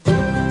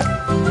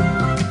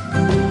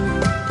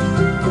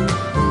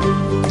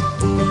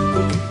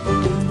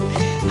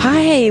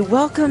right,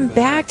 welcome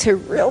back to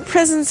Real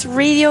Presence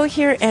Radio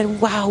here,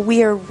 and wow,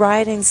 we are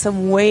riding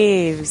some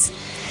waves.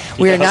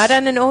 We are not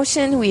on an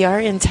ocean. We are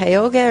in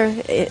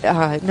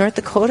Tioga, North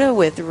Dakota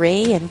with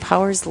Ray and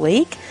Powers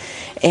Lake,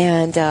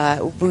 and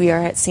we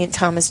are at St.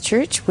 Thomas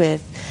Church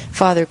with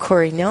Father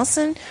Corey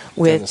Nelson,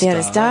 with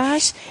Dennis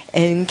Dosh,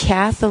 and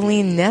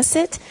Kathleen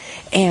Nessett,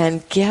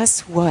 and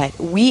guess what?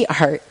 We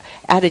are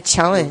at a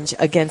challenge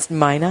against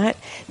Minot.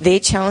 They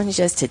challenged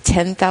us to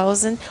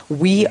 10,000.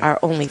 We are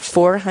only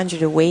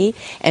 400 away,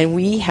 and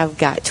we have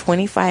got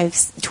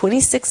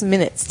 26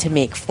 minutes to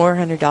make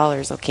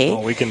 $400, okay?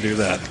 Oh, we can do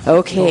that.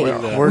 Okay.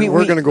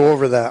 We're going to go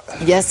over that.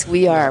 Yes,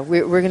 we are.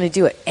 We're going to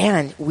do it.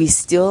 And we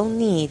still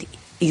need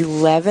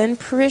 11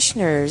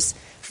 parishioners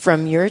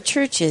from your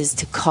churches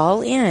to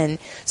call in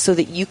so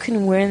that you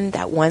can win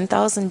that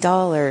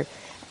 $1,000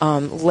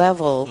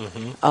 level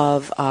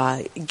of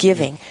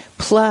giving.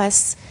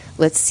 Plus,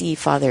 let's see,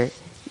 Father,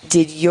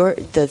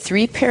 the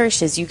three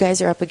parishes, you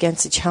guys are up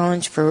against a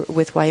challenge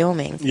with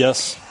Wyoming.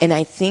 Yes. And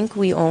I think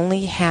we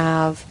only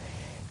have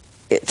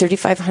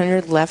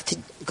 3,500 left to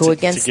go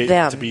against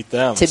them. To beat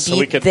them.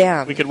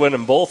 We could win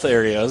in both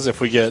areas if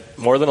we get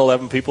more than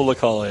 11 people to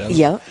call in.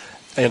 Yep.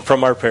 And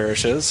from our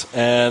parishes,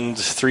 and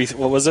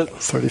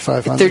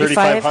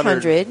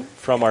 3,500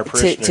 from our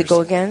parishioners to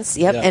go against.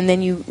 Yep, yeah. And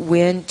then you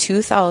win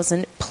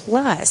 2,000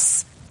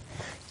 plus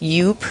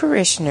you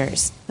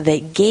parishioners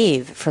that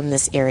gave from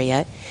this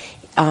area.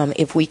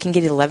 If we can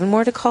get 11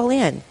 more to call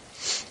in,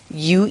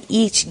 you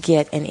each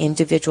get an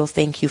individual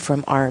thank you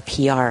from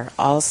RPR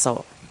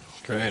also.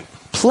 Great.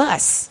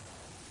 Plus,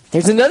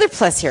 there's another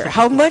plus here.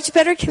 How much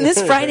better can this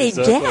Friday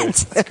get?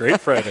 It's a great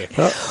Friday.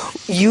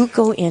 You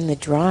go in the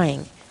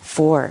drawing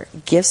for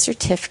gift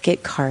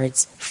certificate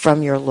cards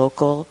from your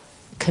local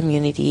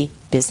community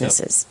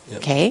businesses. Yep.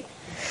 Okay?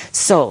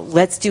 So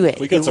let's do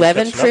it.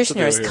 11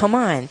 parishioners, come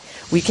on.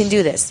 We can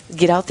do this.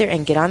 Get out there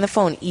and get on the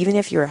phone. Even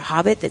if you're a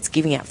hobbit that's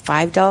giving out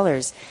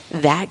 $5,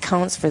 that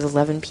counts for the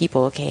 11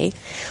 people, okay?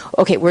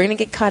 Okay, we're going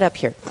to get caught up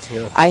here.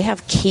 Yeah. I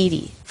have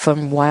Katie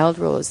from Wild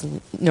Rose,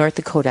 North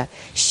Dakota.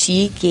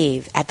 She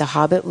gave at the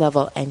hobbit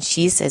level, and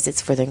she says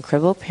it's for the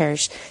incredible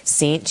parish,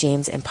 St.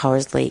 James and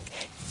Powers Lake.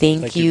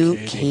 Thank you,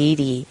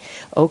 Katie.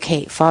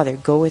 Okay, Father,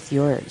 go with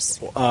yours.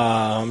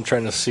 I'm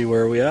trying to see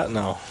where we at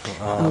now.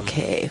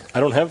 Okay. I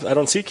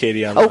don't see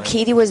Katie on. Oh,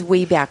 Katie was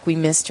way back. We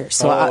missed her,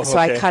 so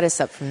I caught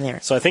us up from there.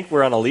 So I think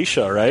we're on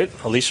Alicia, right?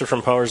 Alicia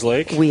from Powers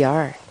Lake. We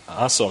are.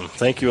 Awesome.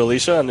 Thank you,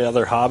 Alicia, and the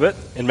other hobbit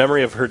in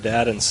memory of her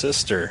dad and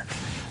sister.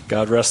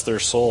 God rest their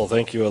soul.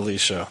 Thank you,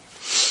 Alicia.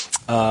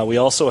 We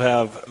also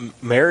have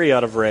Mary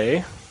out of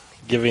Ray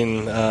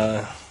giving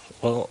a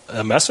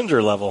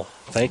messenger level.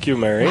 Thank you,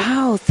 Mary.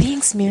 Wow,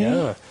 thanks,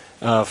 Mary.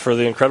 Yeah. For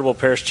the Incredible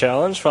Parish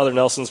Challenge, Father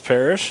Nelson's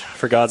Parish,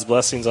 for God's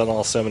blessings on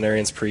all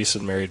seminarians, priests,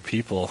 and married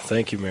people.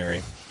 Thank you,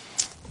 Mary.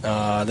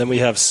 Then we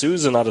have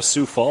Susan out of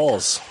Sioux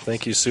Falls.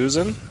 Thank you,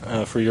 Susan,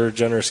 for your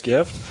generous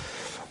gift.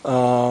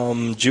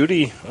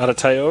 Judy out of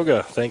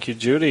Tioga. Thank you,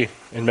 Judy,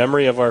 in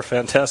memory of our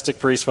fantastic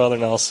priest, Father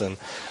Nelson.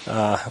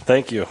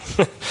 Thank you.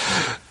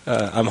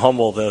 I'm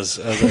humbled, as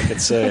I could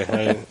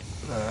say.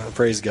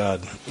 Praise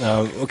God.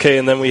 Okay,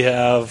 and then we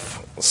have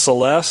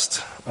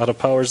Celeste out of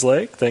Powers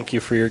Lake. Thank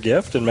you for your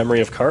gift in memory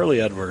of Carly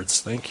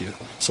Edwards. Thank you,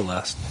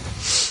 Celeste.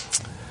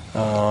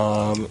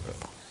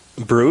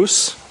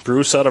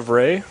 Bruce out of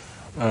Ray.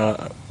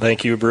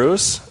 Thank you,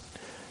 Bruce.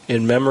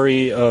 In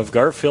memory of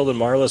Garfield and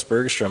Marlis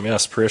Bergstrom.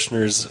 Yes,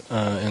 parishioners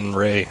in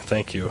Ray.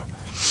 Thank you.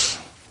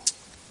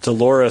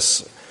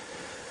 Dolores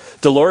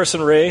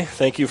and Ray,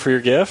 thank you for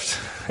your gift.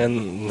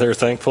 And they're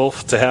thankful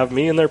to have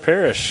me in their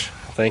parish.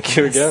 Thank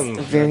you again.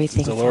 Very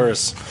thankful.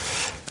 Dolores.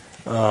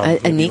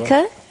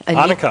 Anika?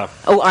 Annika.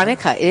 Oh,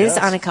 Annika. It is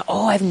Annika.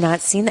 Oh, I've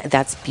not seen that.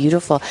 That's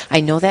beautiful.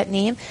 I know that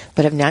name,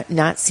 but I've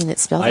not seen it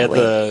spelled that way.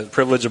 I had the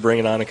privilege of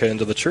bringing Annika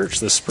into the church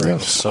this spring.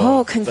 Yes.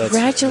 So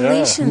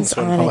congratulations,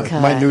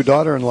 Annika. My new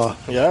daughter-in-law.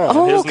 Yeah.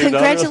 Oh,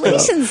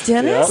 congratulations,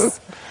 Dennis. Yeah.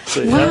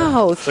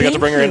 Wow, So I got to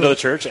bring her into the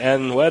church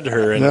and wed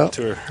her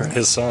into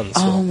his son.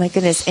 So. Oh, my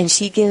goodness. And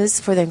she gives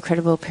for the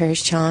Incredible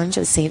Parish Challenge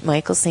of St.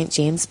 Michael, St.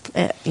 James,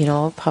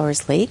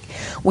 Powers Lake.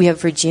 We have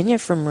Virginia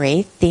from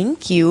Ray.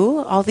 Thank you.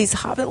 All these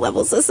hobbit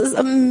levels. This is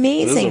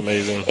amazing. It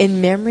is amazing.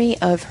 In memory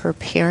of her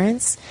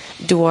parents,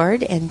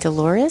 Duard and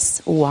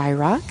Dolores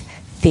Wyrock.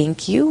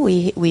 Thank you.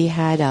 We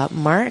had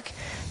Mark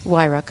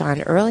Wyrock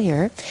on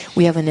earlier.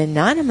 We have an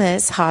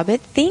anonymous hobbit.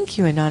 Thank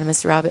you,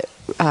 anonymous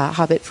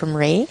hobbit from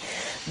Ray.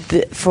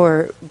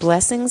 For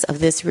blessings of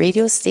this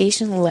radio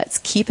station, let's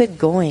keep it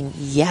going.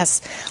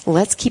 Yes,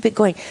 let's keep it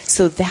going.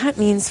 So that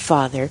means,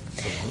 Father,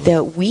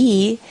 that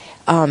we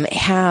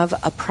have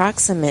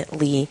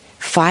approximately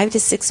 5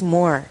 to 6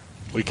 more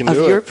of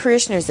your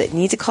parishioners that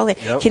need to call in.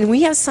 Yep. Can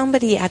we have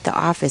somebody at the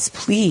office,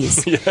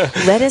 please?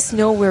 Let us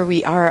know where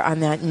we are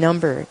on that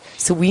number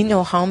so we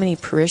know how many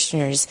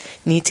parishioners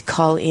need to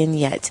call in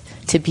yet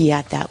to be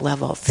at that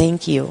level.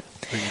 Thank you.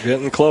 We're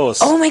getting close.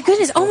 Oh, my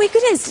goodness.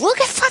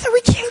 Look at Father. We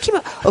can't keep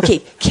up. Okay,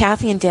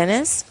 Kathy and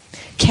Dennis.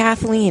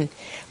 Kathleen,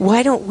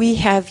 why don't we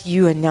have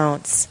you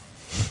announce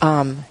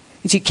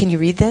Can you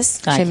read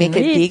this? I Should I make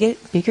can read.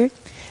 it bigger?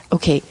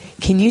 Okay.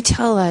 Can you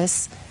tell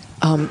us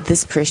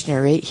this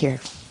parishioner right here?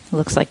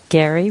 Looks like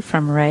Gary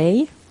from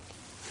Ray.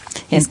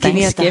 He's And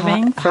giving at the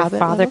Thanksgiving for Hobbit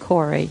Father level?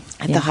 Corey.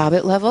 At the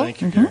Hobbit level?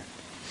 Thank you, Gary.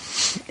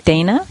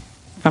 Dana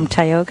from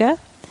Tioga.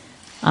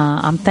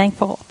 I'm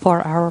thankful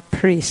for our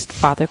priest,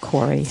 Father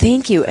Corey.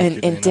 Thank you. Thank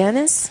you, And Dana.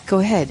 Dennis, go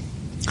ahead.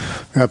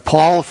 We have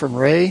Paul from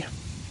Ray,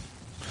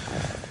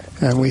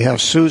 and we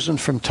have Susan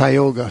from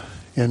Tioga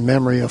in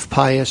memory of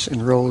Pius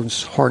and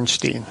Rose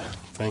Hornstein.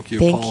 Thank you,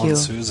 Thank Paul you. and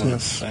Susan.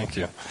 Yes. Thank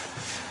you.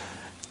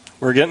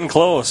 We're getting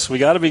close. We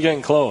got to be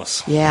getting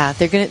close. Yeah,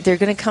 they're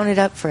gonna count it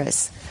up for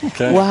us.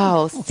 Okay.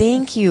 Wow,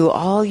 thank you,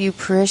 all you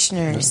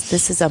parishioners.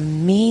 This is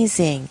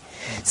amazing.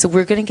 So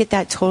we're gonna get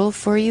that total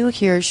for you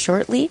here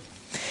shortly,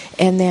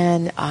 and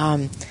then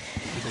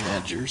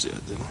Jersey,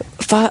 didn't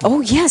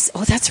oh yes,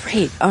 oh that's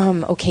right.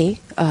 Okay,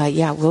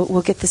 yeah,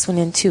 we'll get this one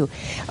in too.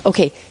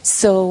 Okay,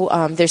 so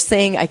they're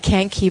saying I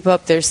can't keep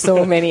up. There's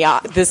so many.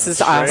 This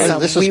is awesome.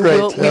 This is we great,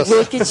 will yes. we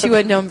will get you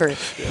a number,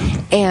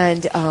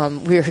 and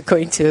we're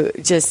going to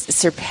just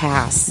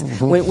surpass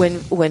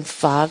when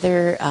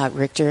Father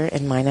Richter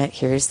and Minot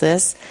hears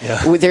this.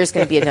 Yeah. There's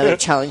going to be another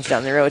challenge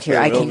down the road here.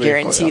 There I will can be.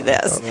 guarantee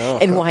this. Yeah.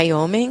 In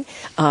Wyoming,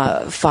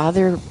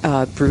 Father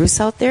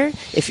Bruce out there,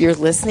 if you're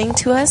listening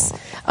to us,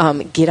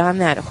 get on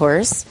that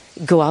horse,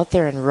 go out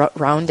there and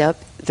round up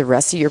the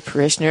rest of your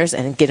parishioners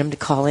and get them to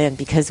call in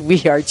because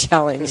we are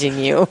challenging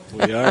you.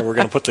 we are. We're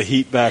going to put the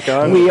heat back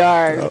on. We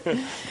are.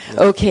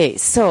 Okay,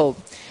 so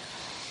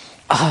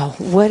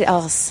what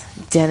else,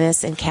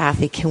 Dennis and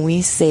Kathy, can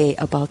we say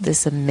about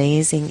this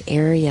amazing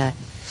area?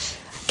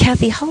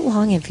 Kathy, how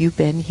long have you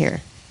been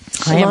here?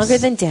 I am Longer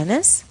than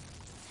Dennis?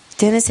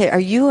 Dennis, are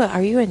you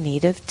a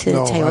native to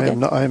No,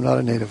 Tioga? I am not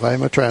a native. I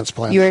am a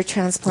transplant. You're a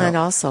transplant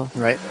No. also.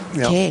 Right.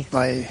 Yeah. Okay.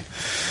 I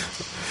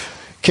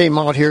came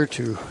out here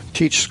to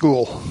teach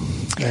school,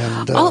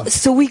 and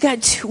So we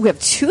have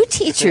two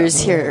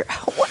teachers here.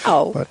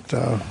 Wow. but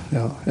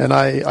and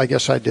I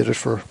guess I did it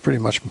for pretty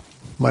much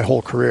my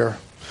whole career.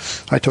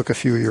 I took a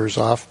few years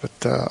off,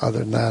 but other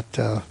than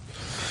that,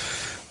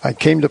 I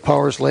came to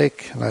Powers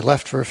Lake, and I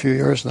left for a few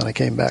years, and then I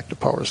came back to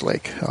Powers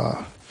Lake.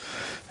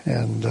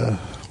 And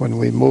when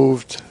we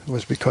moved, it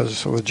was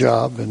because of a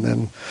job, and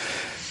then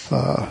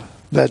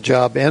that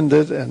job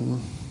ended,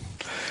 and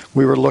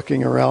we were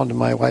looking around, and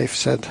my wife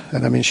said,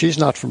 and I mean, she's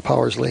not from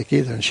Powers Lake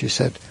either, and she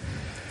said,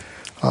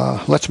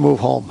 let's move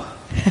home.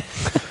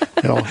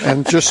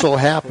 And just so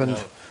happened,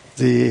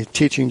 the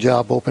teaching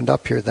job opened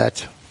up here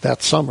that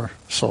summer.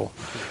 So,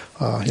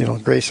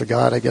 grace of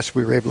God, I guess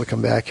we were able to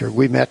come back here.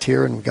 We met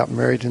here and got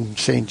married in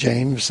St.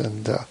 James,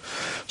 and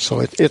so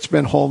it's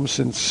been home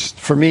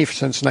for me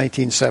since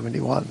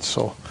 1971.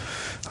 So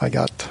I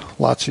got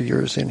lots of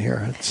years in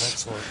here.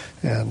 Excellent.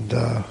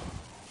 And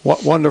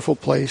what wonderful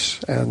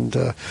place, and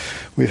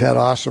we've had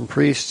awesome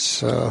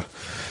priests.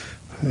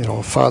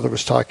 Father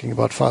was talking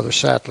about Father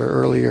Sattler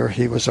earlier.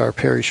 He was our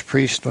parish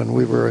priest when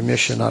we were a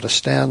mission out of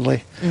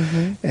Stanley,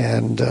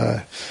 and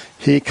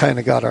he kind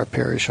of got our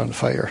parish on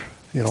fire,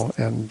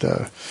 and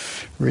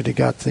really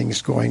got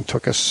things going.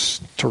 Took us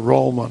to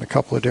Rome on a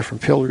couple of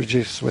different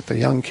pilgrimages with the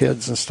young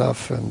kids and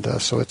stuff, and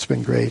so it's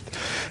been great.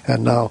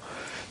 And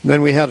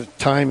then we had a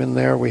time in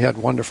there, we had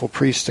wonderful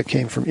priests that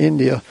came from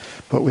India,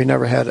 but we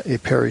never had a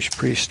parish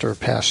priest or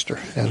pastor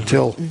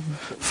until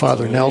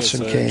Father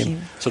Nelson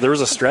came. So there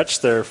was a stretch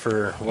there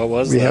for, what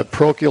was We that? had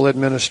parochial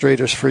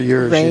administrators for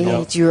years.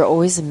 Right, you were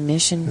always a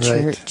mission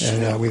Right, church.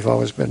 and we've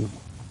always been,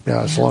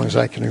 as long as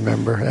I can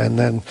remember. And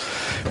then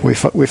we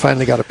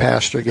finally got a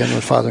pastor again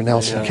when Father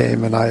Nelson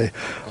came, and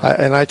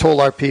I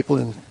told our people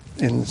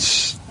in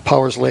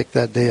Powers Lake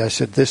that day, I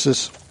said, this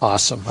is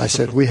awesome. I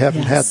said, we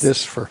haven't had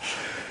this for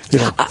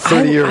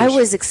 30 years. I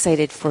was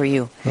excited for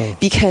you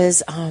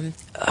because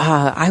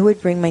I would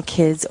bring my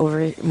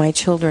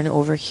children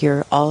over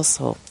here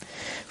also,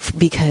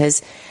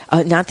 because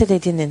not that I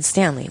didn't in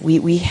Stanley.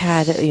 We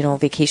had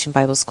vacation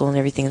Bible school and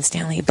everything in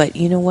Stanley, but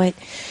you know what?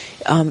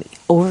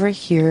 Over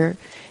here,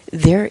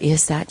 there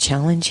is that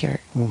challenge here,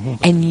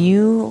 and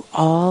you,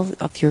 all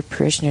of your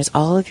parishioners,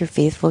 all of your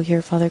faithful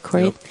here, Father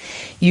Corey,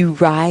 you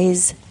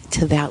rise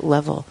to that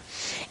level.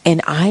 And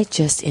I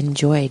just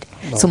enjoyed.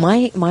 So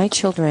my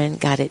children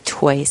got it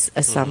twice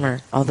a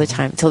summer, all the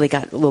time, until they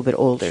got a little bit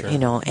older,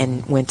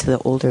 and went to the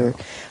older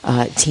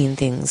teen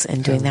things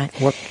and doing that.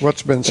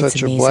 What's been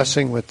such amazing. a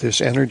blessing with this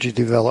energy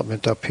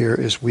development up here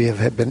is we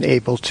have been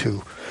able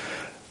to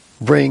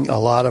bring a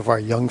lot of our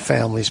young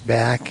families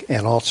back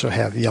and also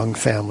have young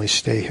families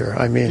stay here.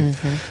 I mean,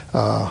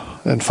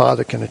 and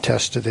Father can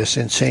attest to this,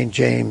 in St.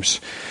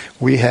 James,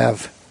 we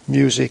have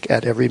music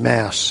at every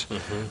Mass,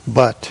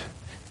 but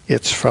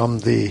it's from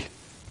the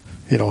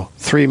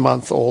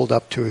 3-month-old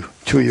up to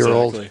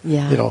 2-year-old. Exactly.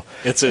 Yeah.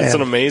 It's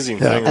an amazing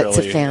thing, It's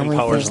really. a family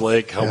in Powers thing.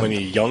 Lake, how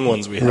many young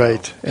ones we have.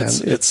 Right,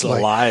 It's like,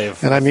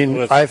 alive. And I mean,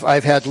 with-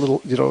 I've had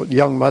little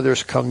young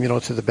mothers come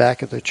to the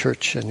back of the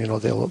church, and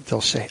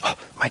they'll say, "Oh,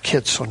 my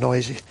kid's so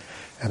noisy,"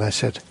 and I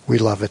said, "We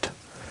love it."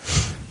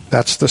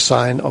 That's the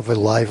sign of a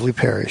lively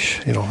parish,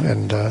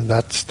 and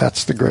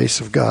that's the grace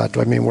of God.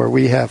 I mean, where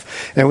we have,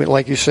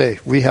 like you say,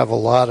 we have a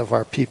lot of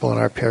our people in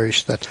our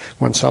parish that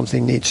when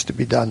something needs to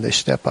be done, they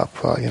step up,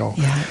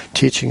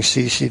 teaching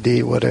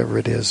CCD, whatever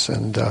it is,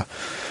 and,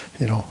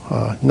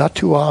 not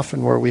too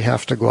often where we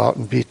have to go out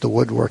and beat the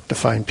woodwork to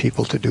find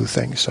people to do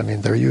things. I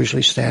mean, they're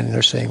usually standing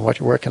there saying,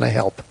 where can I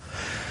help?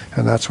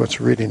 And that's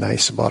what's really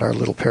nice about our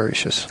little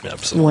parishes.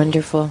 Absolutely.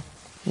 Wonderful.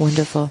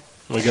 Wonderful.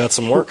 We got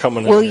some more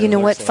coming in. Well, you know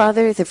what,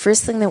 Father? The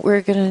first thing that we're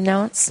going to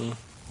announce,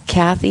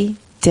 Kathy,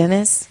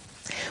 Dennis,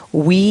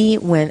 we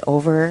went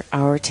over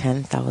our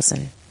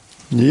 10,000.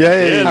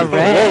 Yay! All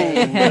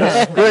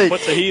right. Great.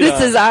 Put the heat This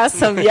on. is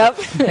awesome.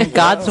 Yep.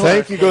 God's work.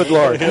 Thank you, good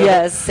Lord.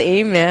 Yes,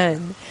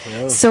 amen.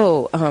 Yeah.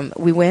 So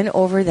we went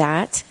over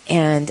that,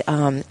 and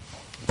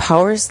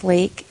Powers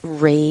Lake,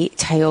 Ray,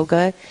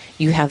 Tioga,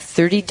 you have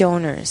 30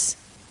 donors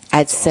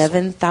at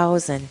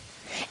 7,000.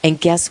 And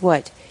guess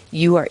what?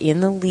 You are in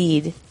the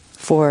lead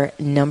for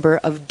number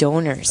of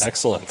donors.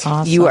 Excellent.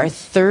 Awesome. You are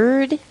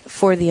third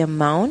for the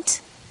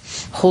amount.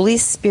 Holy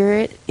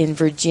Spirit in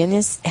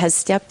Virginia has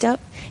stepped up,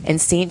 and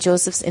St.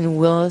 Joseph's in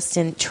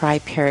Williston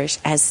Tri-Parish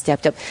has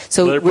stepped up.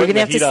 So They're we're putting going to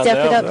have to the heat on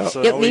step it them, up.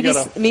 so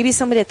Yep, we maybe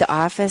somebody at the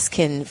office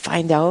can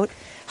find out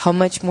how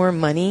much more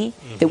money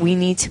that we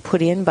need to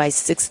put in by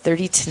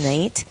 6:30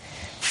 tonight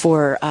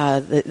for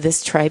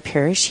this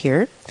Tri-Parish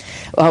here.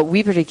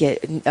 We better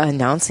get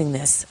announcing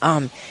this.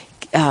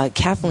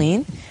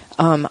 Kathleen,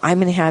 I'm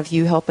going to have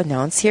you help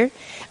announce here.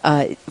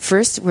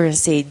 First, we're going to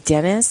say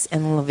Dennis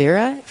and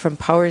Lavera from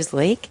Powers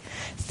Lake.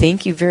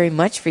 Thank you very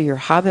much for your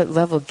Hobbit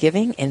level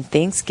giving and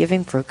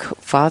Thanksgiving for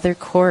Father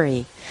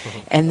Corey.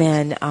 And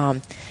then,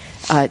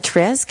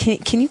 Therese,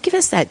 can you give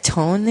us that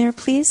tone there,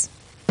 please?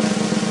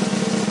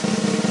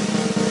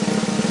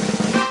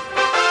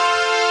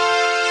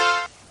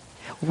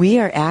 We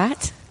are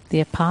at The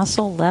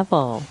apostle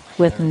level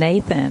with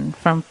Nathan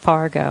from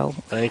Fargo.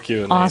 Thank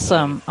you. Nathan.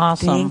 Awesome.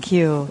 Thank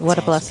you. What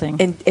a blessing.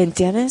 And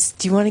Dennis,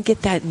 do you want to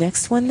get that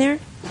next one there?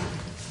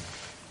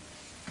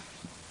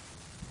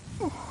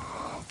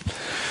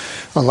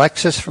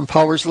 Alexis from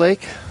Powers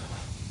Lake,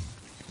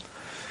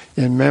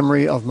 in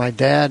memory of my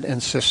dad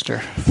and sister.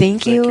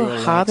 Thank you,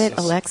 Alexis. Hobbit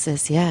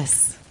Alexis.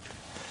 Yes.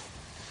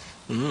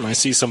 I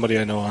see somebody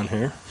I know on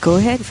here. Go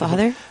ahead,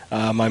 Father.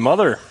 My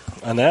mother,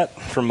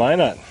 Annette from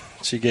Minot.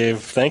 She gave,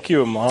 thank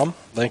you, Mom.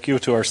 Thank you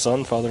to our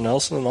son, Father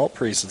Nelson, and all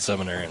priests and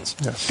seminarians.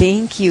 Yes.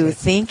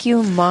 Thank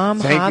you, Mom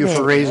Thank Hobbit. you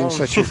for raising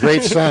such a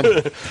great son.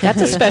 That's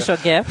a special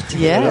gift.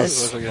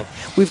 Yes.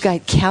 Yes. We've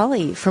got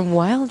Kelly from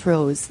Wild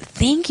Rose.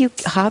 Thank you,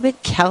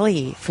 Hobbit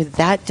Kelly, for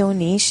that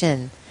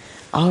donation.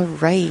 All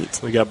right.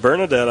 We got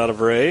Bernadette out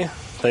of Ray.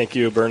 Thank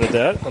you,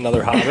 Bernadette,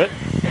 another Hobbit,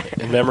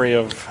 in memory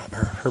of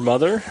her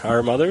mother,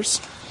 our mothers.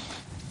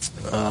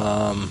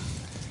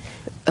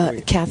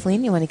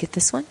 Kathleen, you want to get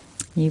this one?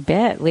 You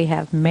bet. We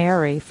have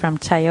Mary from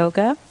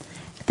Tioga.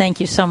 Thank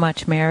you so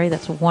much, Mary.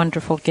 That's a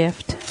wonderful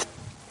gift.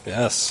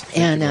 Yes.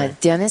 And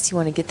Dennis, you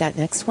want to get that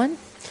next one?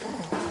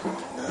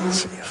 Let's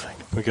see if I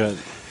can. We got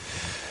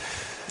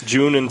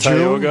June in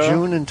Tioga.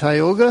 June in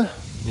Tioga.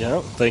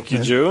 Yeah. Thank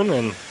you, June.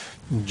 And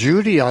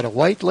Judy out of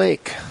White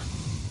Lake.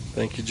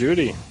 thank you,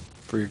 Judy,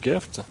 for your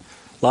gift.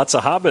 Lots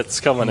of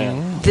hobbits coming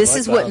in. This Like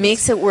is the what hobbits.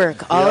 makes it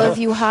work. All Yeah. of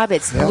you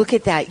hobbits, Yeah. look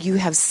at that. You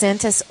have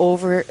sent us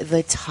over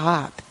the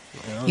top.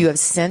 You have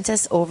sent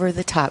us over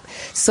the top.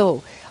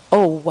 So,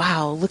 oh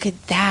wow, look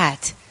at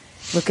that.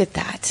 Look at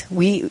that.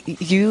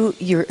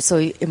 So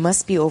it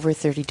must be over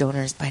 30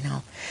 donors by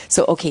now.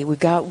 So okay, we've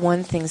got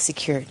one thing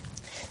secured.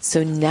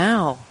 So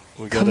now,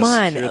 We gotta come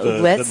on, secure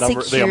let's the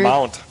number, secure the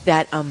amount.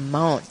 that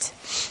amount.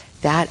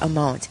 That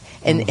amount.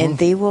 And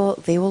they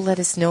will let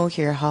us know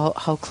here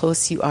how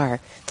close you are.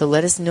 They'll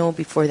let us know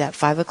before that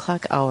 5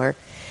 o'clock hour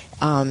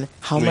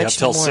how We much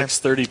have till more.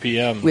 6:30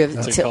 p.m. We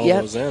have to call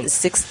those in.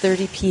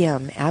 6:30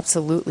 p.m.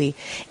 Absolutely.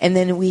 And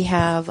then we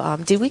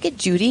have. Did we get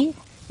Judy,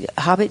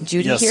 Hobbit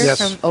Judy Yes. here? Yes.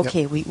 From,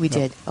 okay, we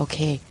did.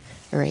 Okay,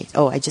 all right.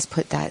 Oh, I just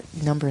put that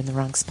number in the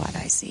wrong spot.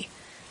 I see.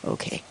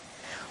 Okay.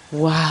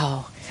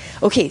 Wow.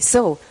 Okay,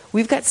 so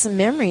we've got some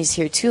memories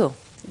here too.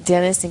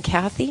 Dennis and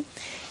Kathy,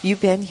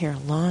 you've been here a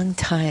long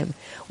time.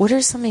 What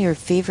are some of your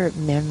favorite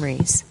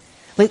memories?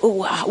 Like,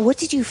 what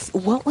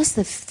was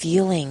the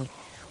feeling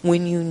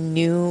when you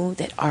knew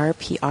that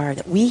RPR,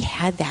 that we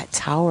had that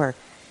tower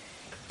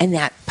and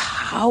that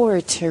power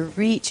to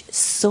reach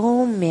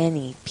so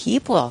many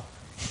people?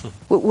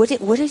 What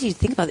did you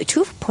think about it?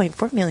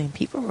 2.4 million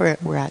people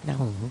we're at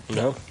now.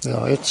 No.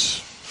 No,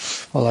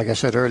 well, like I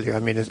said earlier, I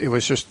mean, it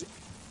was just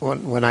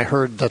when I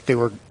heard that they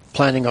were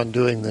planning on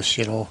doing this,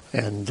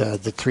 and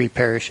the three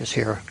parishes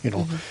here,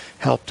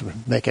 helped to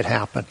make it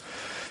happen.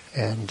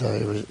 And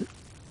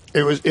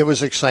it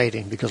was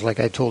exciting because,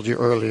 like I told you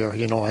earlier,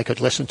 I could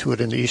listen to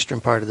it in the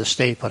eastern part of the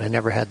state, but I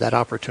never had that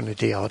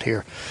opportunity out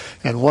here.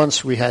 And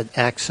once we had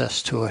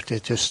access to it,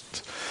 it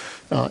just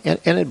and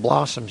it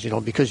blossoms,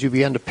 because you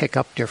begin to pick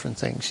up different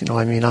things.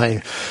 I mean,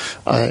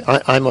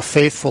 I'm a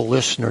faithful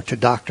listener to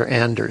Dr.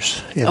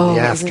 Anders in the Isn't he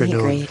afternoon.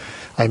 great?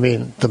 I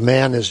mean, the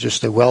man is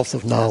just a wealth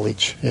of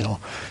knowledge,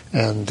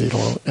 and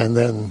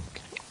then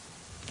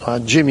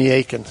Jimmy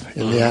Aiken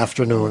in the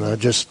afternoon,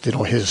 just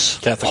his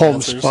Catholic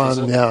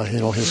homespun,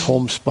 Answers, his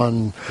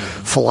homespun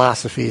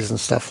philosophies and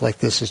stuff like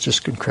this is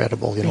just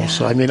incredible,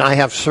 So I mean, I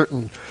have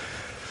certain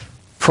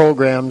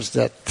programs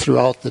that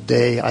throughout the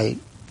day I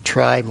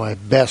try my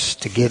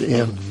best to get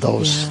in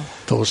those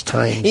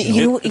times.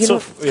 Go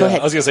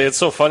ahead. I was going to say, it's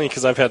so funny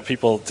because I've had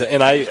people,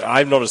 and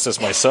I've noticed this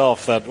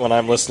myself, that when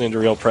I'm listening to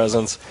Real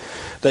Presence,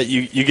 that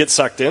you get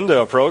sucked into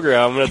a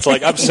program, and it's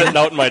like I'm sitting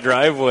out in my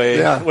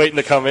driveway waiting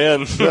to come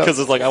in because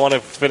it's like I want to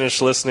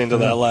finish listening to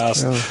that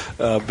last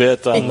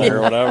bit on there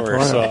or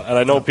whatever. So, and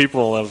I know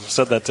people have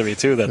said that to me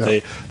too,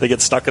 that they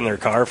get stuck in their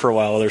car for a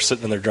while while they're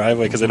sitting in their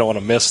driveway because they don't want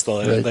to miss the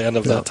end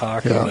of that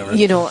talk or whatever.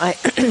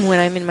 When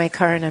I'm in my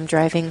car and I'm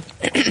driving,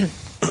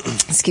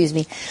 excuse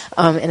me,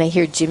 and I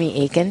hear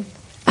Jimmy Aiken,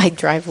 I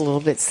drive a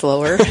little bit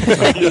slower.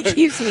 He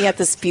keeps me at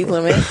the speed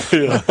limit.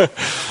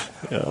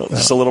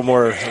 Just a little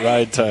more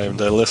ride time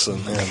to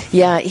listen.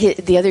 Yeah,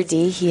 the other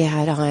day he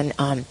had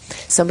on,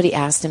 somebody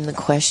asked him the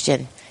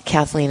question,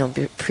 Kathleen will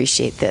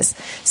appreciate this.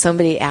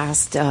 Somebody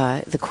asked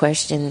the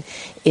question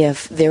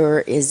if there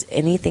is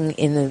anything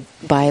in the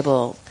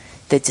Bible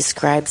that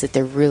describes that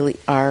there really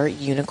are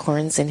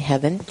unicorns in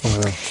heaven.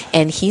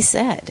 And he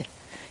said,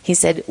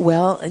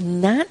 well,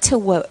 not to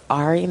what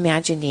our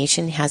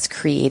imagination has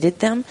created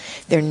them.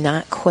 They're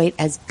not quite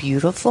as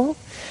beautiful,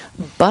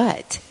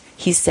 but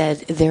he said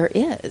there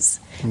is.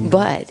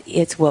 But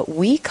it's what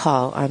we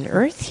call on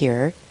Earth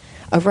here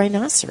a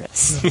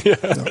rhinoceros.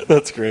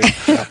 That's great.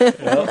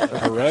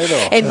 A rhino.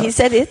 And he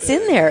said it's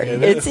in there.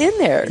 It's in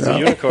there. It's a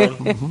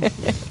unicorn.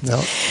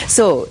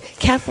 So,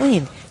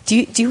 Kathleen,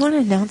 do you want to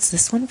announce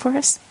this one for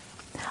us?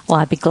 Well,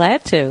 I'd be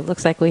glad to.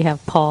 Looks like we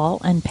have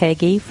Paul and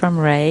Peggy from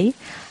Ray.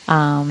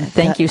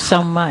 Thank you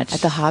so much.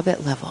 At the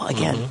Hobbit level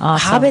again.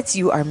 Awesome. Hobbits,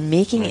 you are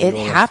making it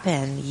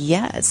happen.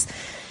 Yes.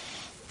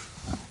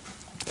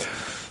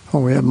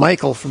 Well, we have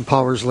Michael from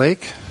Powers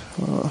Lake.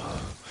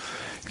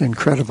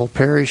 Incredible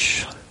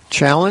parish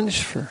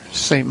challenge for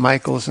St.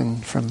 Michael's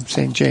and from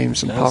St.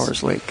 James and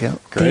Powers Lake. Yeah.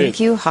 Great. Thank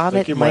you, Hobbit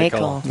Thank you,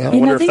 Michael. Yeah. I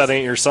wonder if that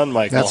ain't your son,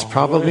 Michael. That's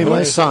probably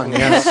my son,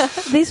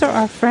 yes. These are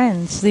our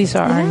friends. These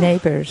are our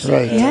neighbors.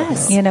 Right.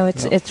 Yes.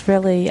 It's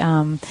really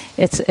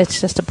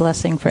it's just a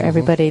blessing for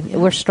everybody.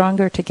 We're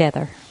stronger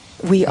together.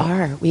 We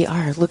are.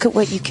 Look at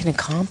what you can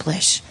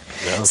accomplish.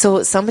 Yeah.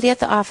 So somebody at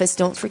the office,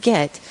 don't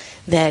forget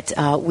that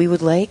we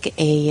would like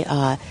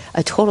a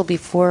total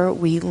before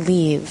we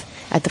leave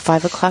at the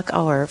 5 o'clock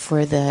hour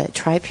for the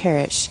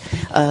tri-parish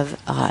of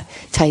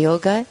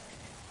Tioga,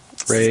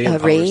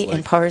 Ray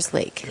and Powers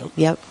Lake.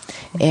 Yep.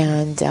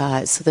 And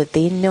so that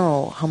they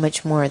know how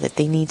much more that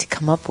they need to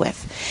come up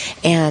with.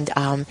 And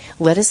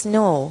let us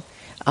know.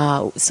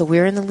 So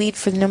we're in the lead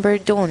for the number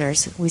of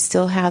donors. We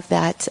still have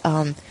that.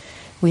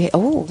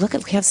 Look,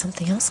 we have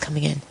something else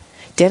coming in.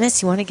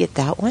 Dennis, you want to get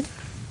that one?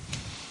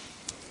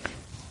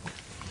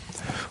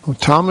 Well,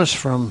 Thomas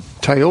from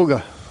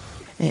Tioga.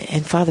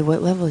 And Father,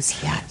 what level is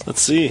he at?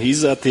 Let's see.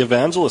 He's at the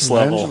evangelist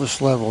level.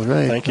 Evangelist level,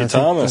 right. Thank you,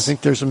 Thomas. I think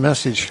there's a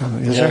message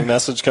coming. Is there there? A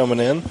message coming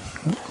in?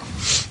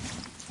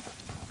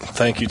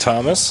 Thank you,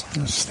 Thomas.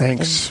 Yes,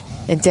 thanks.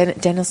 And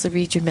Dennis will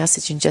read your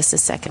message in just a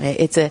second.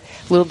 It's a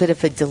little bit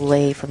of a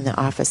delay from the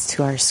office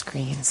to our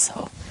screen,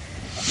 so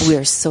we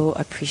are so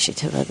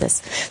appreciative of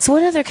this. So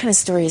what other kind of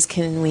stories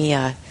can we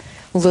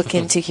look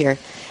into here?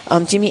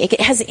 Jimmy,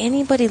 has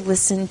anybody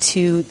listened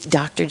to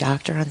Dr.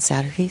 on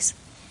Saturdays?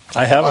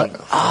 I haven't.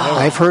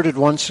 I've heard it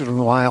once in a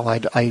while.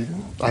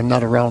 I'm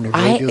not around the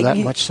radio that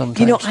much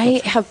sometimes.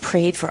 I have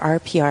prayed for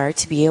RPR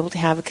to be able to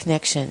have a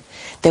connection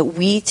that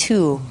we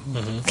too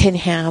can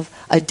have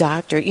a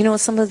doctor.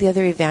 Some of the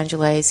other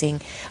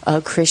evangelizing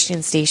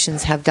Christian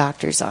stations have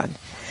doctors on,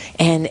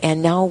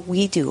 and now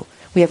we do.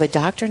 We have a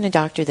doctor and a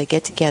doctor that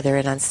get together,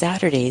 and on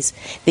Saturdays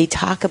they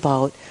talk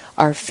about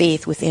our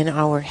faith within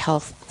our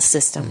health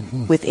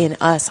system, within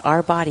us,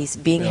 our bodies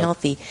being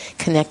healthy,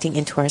 connecting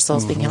into our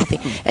souls being healthy.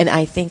 And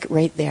I think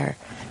right there,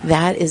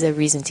 that is a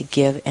reason to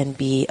give and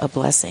be a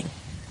blessing.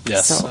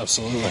 Yes,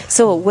 absolutely.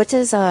 So what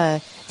does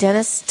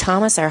Dennis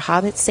Thomas, our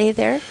Hobbit, say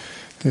there?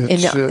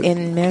 It's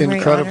in memory,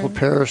 incredible honor?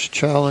 parish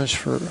challenge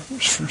for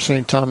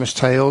St. Thomas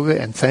Tioga,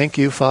 and thank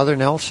you, Father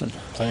Nelson.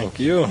 Thank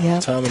you,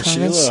 yep. Tom and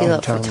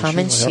Sheila. Tom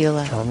and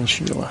Sheila. Tom and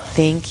Sheila.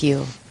 Thank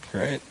you.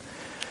 Great.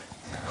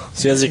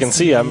 See, as you can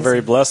see, I'm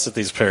very blessed at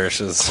these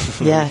parishes.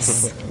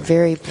 Yes,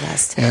 very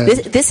blessed.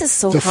 This is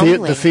so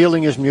humbling. The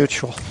feeling is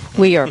mutual.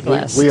 We are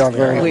blessed. We are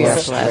very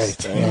blessed.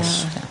 blessed.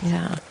 Right.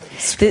 Yeah.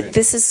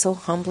 This is so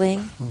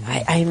humbling.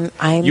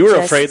 I'm you were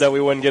afraid that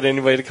we wouldn't get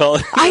anybody to call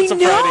it. I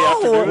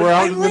know. We're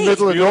out in the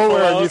middle of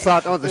nowhere, and you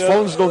thought, the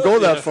phones don't go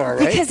that far,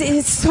 right? Because it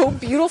is so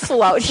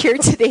beautiful out here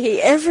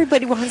today.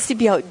 Everybody wants to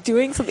be out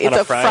doing something. It's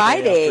a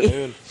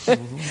Friday.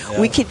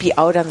 We could be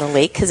out on the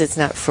lake because it's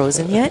not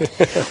frozen yet.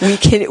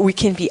 we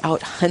can be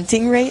out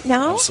hunting right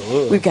now.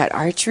 Absolutely. We've got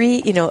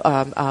archery,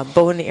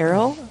 bow and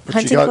arrow But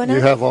hunting going on.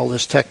 you have all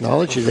this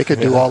technology. They could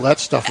do all that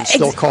stuff and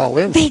still call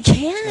in. They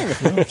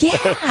can.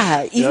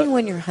 Yeah. Even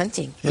when you're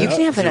hunting. You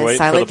can have it You're on waiting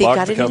for silent. the They buck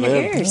got to it in come your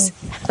in. ears.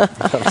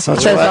 That's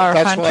Says why- our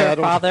that's why I hunter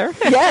don't- father.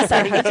 Yes,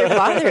 our hunter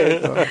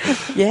father.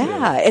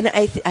 Yeah. And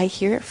I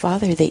hear,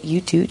 Father, that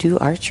you do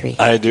archery.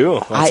 I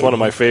do. That's one of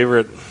my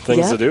favorite things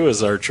Yep. to do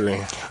is archery.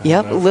 Yep,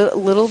 You know?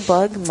 little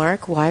bug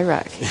Mark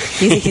Wyrock.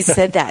 He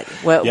said that.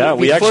 Well, Yeah,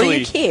 before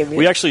you came.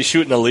 we actually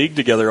shoot in a league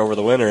together over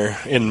the winter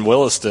in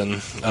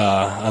Williston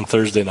on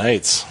Thursday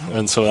nights,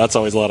 and so that's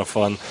always a lot of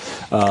fun.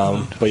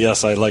 But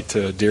yes, I like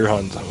to deer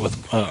hunt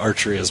with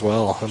archery as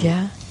well. And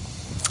Yeah.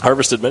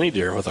 harvested many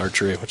deer with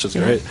archery, which is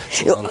great.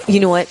 It's a lot of fun. You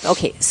know what?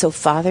 Okay, so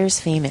Father's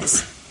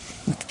famous.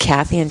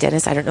 Kathy and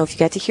Dennis, I don't know if you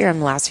got to hear him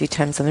the last few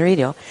times on the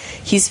radio.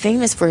 He's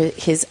famous for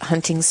his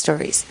hunting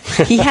stories.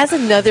 He has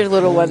another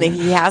little one that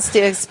he has to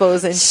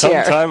expose and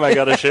share. Sometime I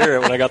got to share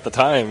it when I got the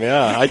time.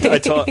 Yeah, I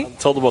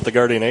told about the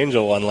Guardian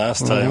Angel one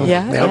last time.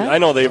 Yeah. I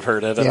know they've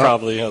heard it. Yeah.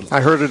 Probably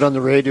I heard it on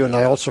the radio, and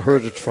I also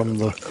heard it from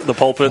the the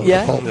pulpit.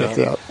 Yeah. pulpit.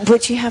 Yeah.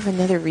 But you have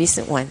another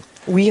recent one.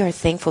 We are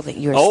thankful that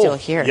you are Oh, still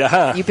here.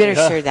 yeah, You better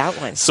yeah. share that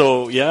one.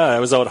 So yeah, I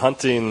was out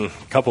hunting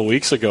a couple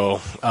weeks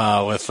ago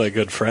with a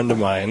good friend of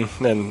mine,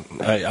 and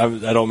I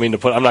don't mean to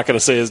put. I'm not going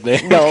to say his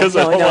name No, because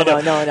I don't no, want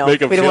to no, no.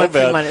 make him We don't feel want to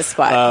put bad. him on the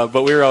spot.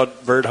 But we were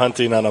out bird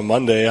hunting on a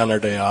Monday on our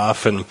day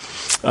off, and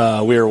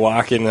we were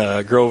walking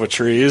a grove of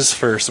trees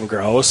for some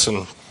grouse,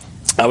 and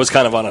I was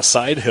kind of on a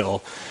side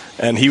hill,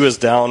 and he was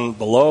down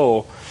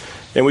below,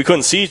 and we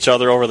couldn't see each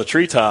other over the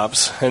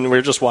treetops, and we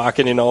were just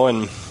walking,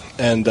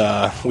 and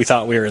we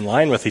thought we were in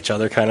line with each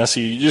other, kind of. So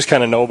you just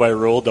kind of know by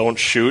rule, don't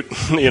shoot,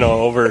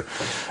 over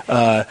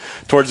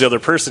towards the other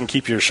person.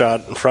 Keep your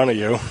shot in front of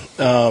you.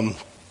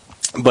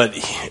 But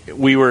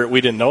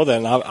we didn't know that.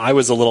 And I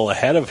was a little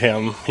ahead of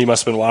him. He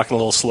must have been walking a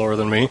little slower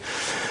than me,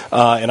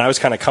 and I was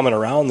kind of coming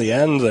around the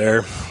end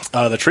there,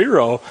 the tree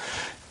row.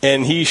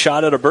 And he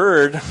shot at a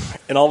bird,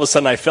 and all of a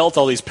sudden I felt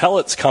all these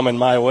pellets coming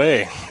my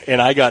way,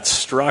 and I got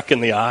struck in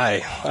the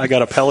eye. I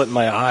got a pellet in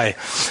my eye.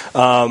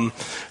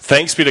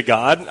 Thanks be to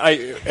God,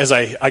 as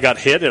I got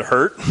hit, it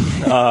hurt.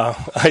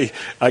 I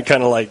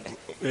kind of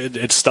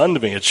it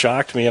stunned me, it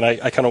shocked me, and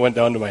I kind of went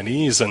down to my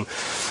knees, and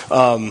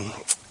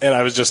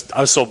I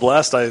was so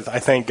blessed. I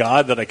thank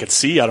God that I could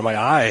see out of my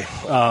eye,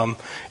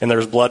 and there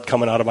was blood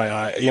coming out of my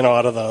eye,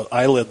 out of the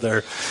eyelid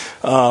there.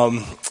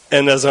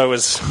 And as I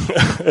was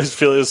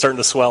feeling it was starting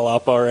to swell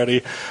up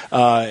already,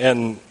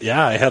 and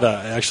yeah, I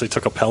actually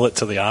took a pellet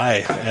to the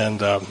eye,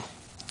 and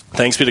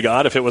thanks be to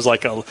God, if it was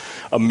like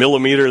a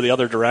millimeter the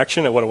other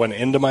direction, it would have went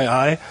into my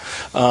eye.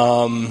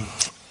 Or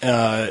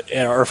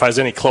if I was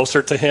any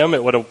closer to him,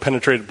 it would have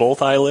penetrated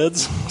both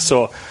eyelids.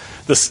 So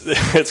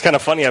it's kind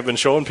of funny. I've been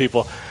showing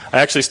people. I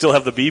actually still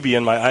have the BB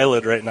in my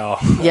eyelid right now.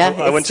 Yeah,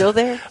 it's still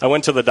there. I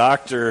went to the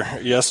doctor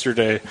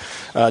yesterday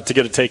to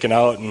get it taken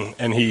out,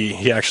 and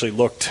he actually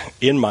looked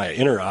in my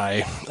inner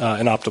eye,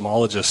 an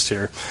ophthalmologist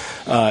here,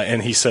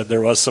 and he said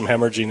there was some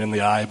hemorrhaging in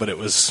the eye, but it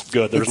was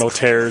good. There was no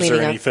tears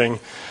or anything.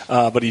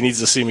 But he needs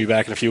to see me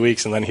back in a few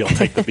weeks, and then he'll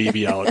take the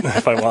BB out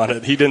if I want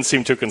it. He didn't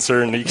seem too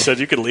concerned. He said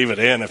you could leave it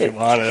in if you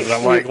wanted. And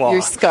I'm like, well,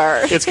 your scar.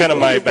 It's kind of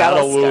my Your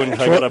battle battle wound.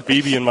 scar. I got a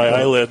BB in my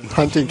eyelid.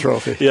 Hunting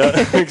trophy. Yeah,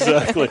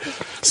 exactly.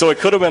 So it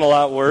could have been a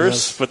lot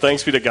worse, but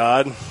thanks be to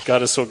God.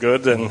 God is so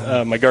good,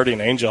 and my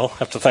guardian angel, I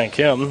have to thank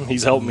him.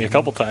 He's helped me a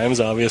couple times,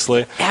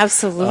 obviously.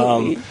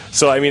 Absolutely.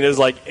 So, I mean, it was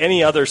like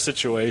any other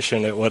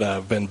situation, it would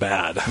have been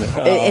bad.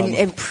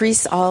 And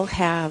priests all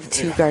have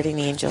two guardian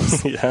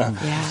angels. Yeah.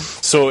 Yeah.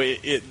 So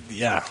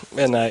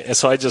and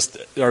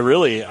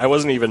I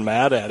wasn't even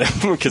mad at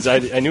him because I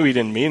knew he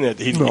didn't mean it.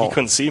 He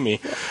couldn't see me,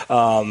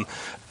 and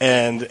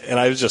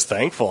I was just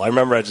thankful. I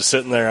remember I just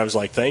sitting there. I was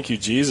like, "Thank you,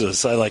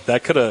 Jesus." I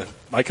could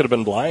have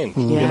been blind,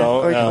 Yeah,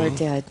 or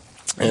dead.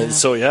 And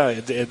so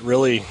it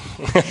really.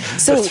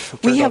 So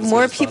we have out as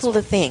more good as people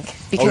to thank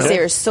because they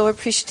are so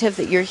appreciative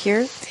that you're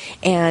here,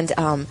 and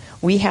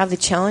we have the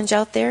challenge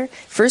out there.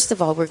 First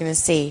of all, we're going to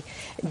say,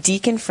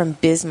 Deacon from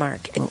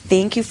Bismarck,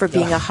 thank you for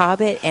being a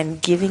hobbit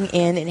and giving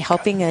in and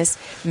helping us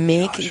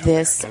make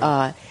this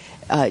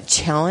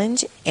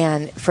challenge,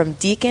 and from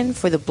Deacon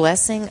for the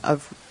blessing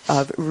of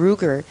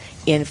Ruger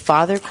in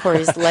Father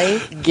Corey's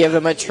life, give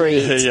him a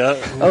treat. Yeah.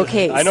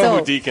 Okay. I know so,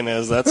 who Deacon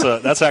is.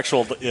 That's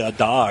actual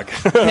dog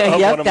of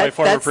Yep, one of my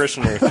former that's-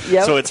 parishioners.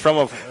 Yep. So it's from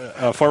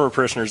a former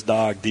parishioner's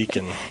dog,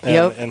 Deacon. And,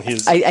 Yep. and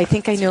he's I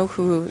think I know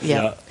who.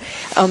 Yeah.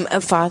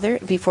 Father,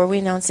 before we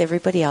announce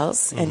everybody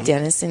else and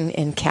Dennis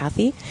and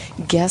Kathy,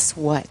 guess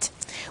what?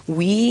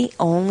 We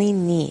only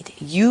need,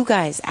 you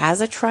guys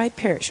as a Tribe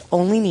Parish,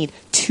 only need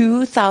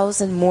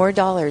 $2,000 more,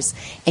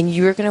 and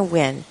you're going to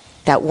win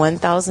that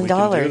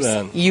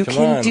 $1,000. You Come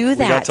can on. do We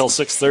that. got until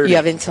 6:30. You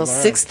have until Come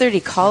on.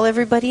 6:30. Call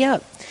everybody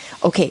up.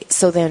 Okay,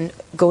 so then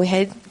go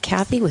ahead,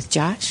 Kathy, with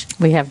Josh.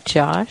 We have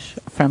Josh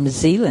from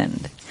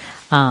Zealand.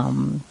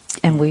 And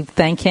we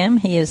thank him.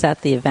 He is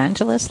at the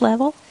evangelist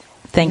level.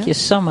 Thank you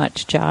so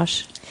much,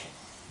 Josh.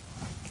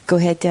 Go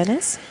ahead,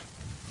 Dennis.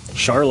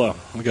 Charla.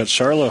 We got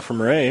Charla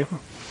from Ray.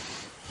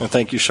 And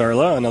thank you,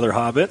 Charla, another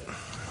Hobbit.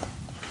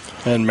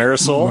 And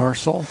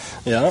Marisol.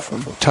 Yeah.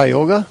 From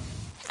Tioga.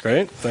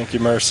 Great. Thank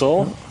you,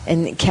 Marisol.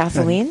 And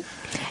Kathleen.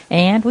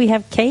 And we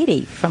have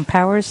Katie from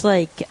Powers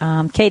Lake.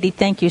 Katie,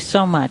 thank you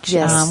so much.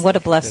 Yes. What a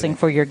blessing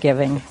for your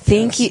giving.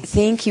 Thank you,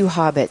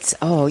 Hobbits.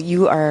 Oh,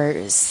 you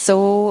are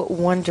so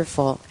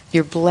wonderful.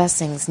 Your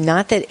blessings.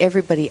 Not that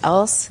everybody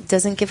else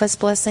doesn't give us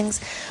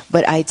blessings,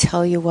 but I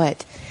tell you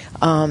what,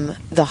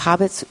 the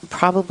Hobbits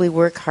probably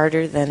work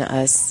harder than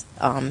us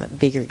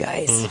bigger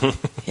guys.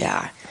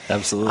 Yeah.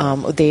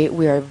 Absolutely.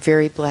 We are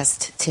very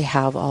blessed to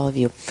have all of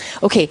you.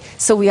 Okay,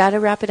 so we got to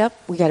wrap it up.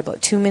 We got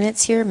about 2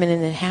 minutes here, a minute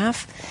and a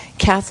half.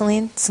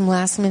 Kathleen, some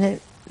last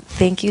minute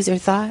thank yous or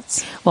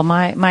thoughts? Well,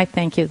 my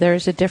thank you. There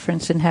is a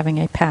difference in having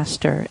a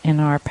pastor in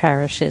our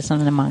parishes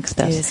and amongst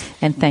us. Yes.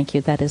 And thank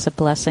you. That is a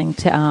blessing.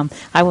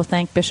 I will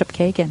thank Bishop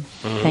Kagan.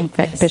 Thank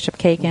Bishop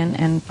Kagan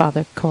and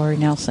Father Corey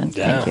Nelson.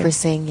 Yeah. Thank you. For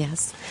saying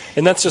yes.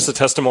 And that's just a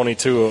testimony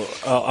to,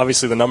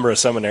 obviously, the number of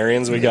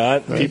seminarians we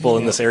got, people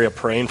in this area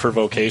praying for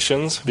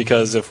vocations,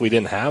 because if we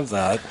didn't have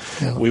that,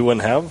 we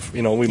wouldn't have,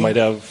 we might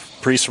have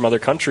priests from other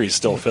countries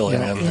still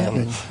filling in.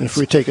 And if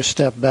we take a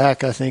step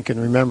back, I think,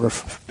 and remember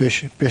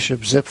Bishop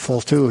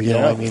Zipfel, too,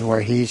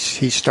 where he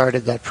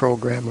started that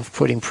program of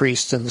putting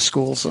priests in the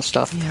schools and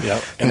stuff. Yeah.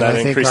 And that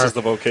increases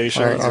the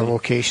vocations. Our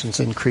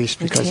vocations increased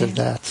because of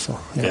that. So,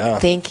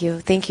 Thank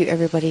you,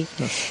 everybody.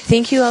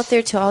 Thank you out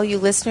there to all you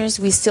listeners.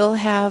 We still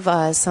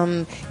have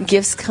some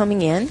gifts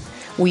coming in.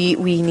 We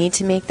need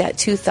to make that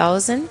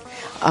 2,000.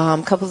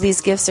 A couple of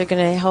these gifts are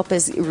going to help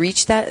us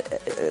reach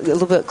that a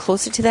little bit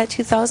closer to that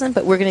 2,000,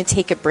 but we're going to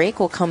take a break.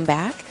 We'll come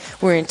back.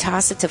 We're going to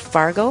toss it to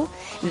Fargo.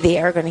 They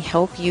are going to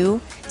help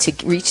you to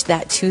reach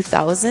that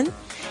 2,000.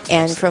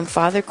 And from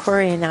Father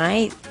Corey and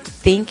I,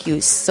 thank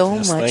you so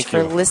much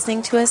for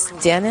listening to us.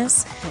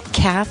 Dennis,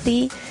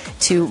 Kathy,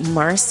 to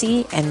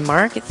Marcy and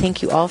Mark,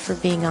 thank you all for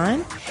being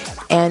on.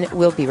 And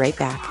we'll be right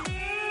back.